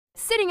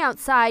Sitting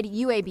outside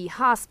UAB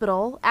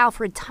Hospital,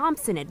 Alfred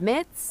Thompson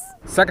admits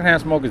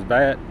secondhand smoke is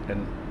bad,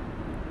 and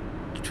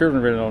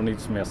children really don't need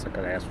to smell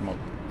secondhand smoke.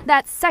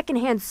 that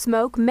secondhand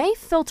smoke may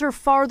filter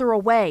farther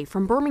away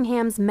from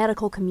Birmingham's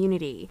medical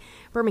community.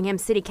 Birmingham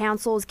City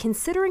Council is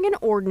considering an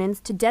ordinance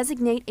to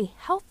designate a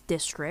health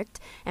district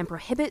and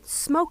prohibit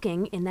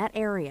smoking in that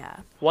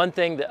area. One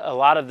thing that a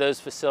lot of those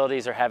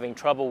facilities are having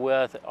trouble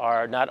with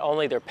are not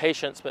only their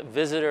patients but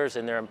visitors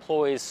and their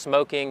employees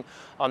smoking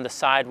on the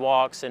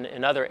sidewalks and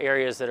in other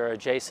areas that are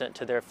adjacent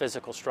to their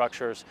physical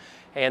structures.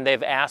 And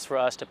they've asked for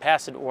us to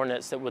pass an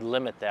ordinance that would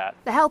limit that.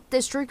 The health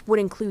district would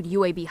include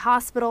UAB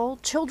Hospital,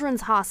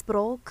 Children's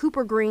Hospital,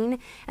 Cooper Green,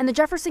 and the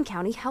Jefferson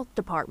County Health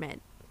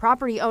Department.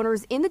 Property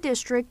owners in the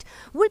district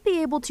would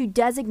be able to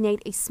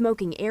designate a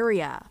smoking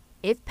area.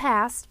 If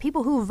passed,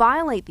 people who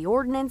violate the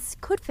ordinance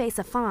could face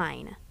a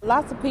fine.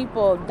 Lots of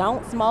people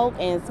don't smoke,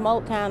 and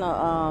smoke kind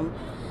of,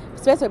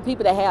 especially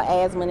people that have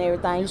asthma and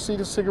everything. You see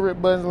the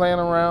cigarette butts laying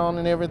around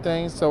and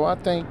everything, so I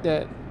think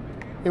that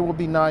it would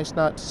be nice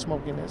not to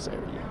smoke in this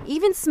area.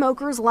 Even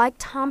smokers like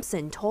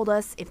Thompson told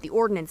us if the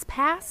ordinance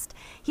passed,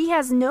 he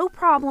has no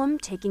problem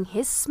taking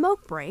his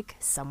smoke break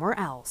somewhere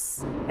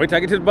else. We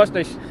take it to the bus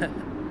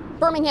station.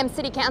 Birmingham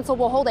City Council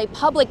will hold a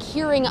public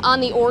hearing on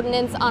the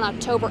ordinance on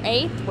October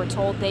 8th. We're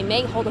told they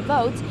may hold a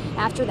vote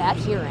after that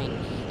hearing.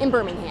 In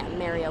Birmingham,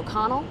 Mary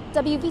O'Connell,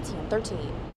 WVTN 13.